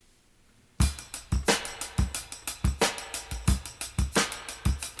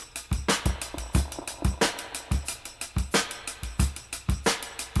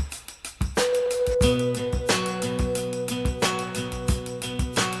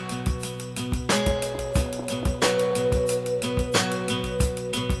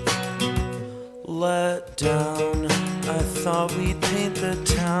down. I thought we'd paint the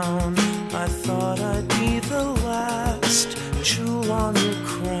town. I thought I'd be the last jewel on your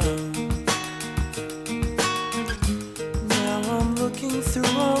crown. Now I'm looking through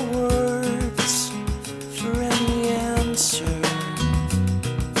our words for any answer.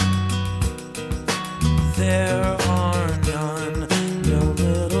 There are none, no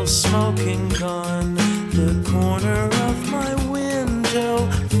little smoking gun. The corner of my window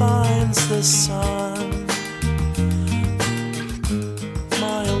finds the sun.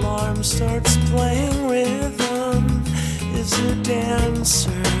 My alarm starts playing rhythm, is a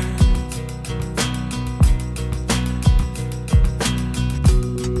dancer.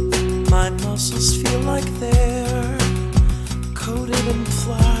 My muscles feel like they're coated in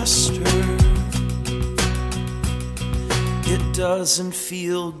plaster. It doesn't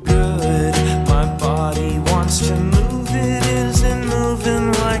feel good. My body wants to move, it isn't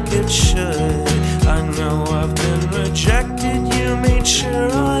moving like it should. I know I've been rejected, you made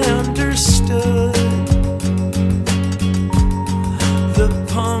sure I understood. The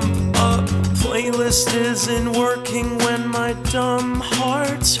pump up playlist isn't working when my dumb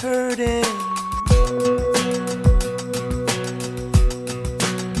heart's hurting.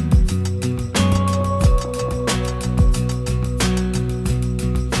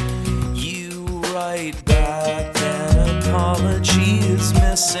 Back, an apology is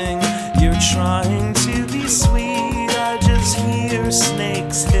missing. You're trying to be sweet, I just hear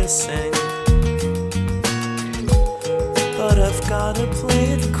snakes hissing. But I've gotta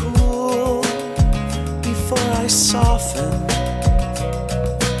play it cool before I soften.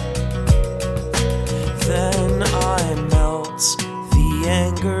 Then I melt. The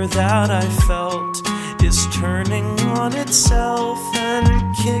anger that I felt is turning on itself and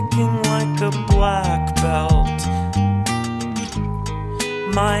kicking like a black belt.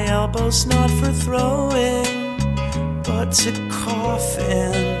 My elbow's not for throwing, but to cough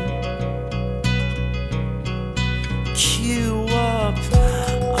in. Cue up,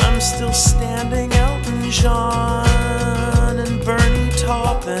 I'm still standing, Elton John and Bernie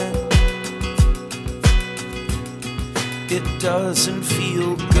Taupin. It doesn't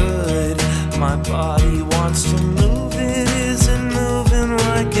feel good. My body wants to move, it isn't moving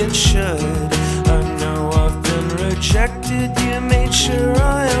like it should. I know I've been rejected, you made sure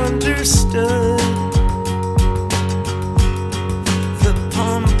I understood. The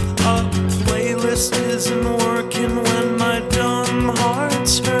pump up playlist isn't working when my dumb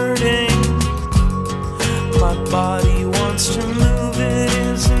heart's hurting. My body wants to move, it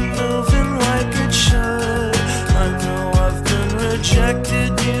isn't moving like it should. I know I've been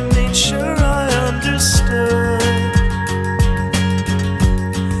rejected, you made sure I understood.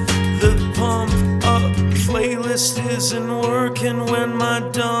 The pump up playlist isn't working when my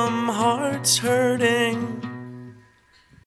dumb heart's hurting.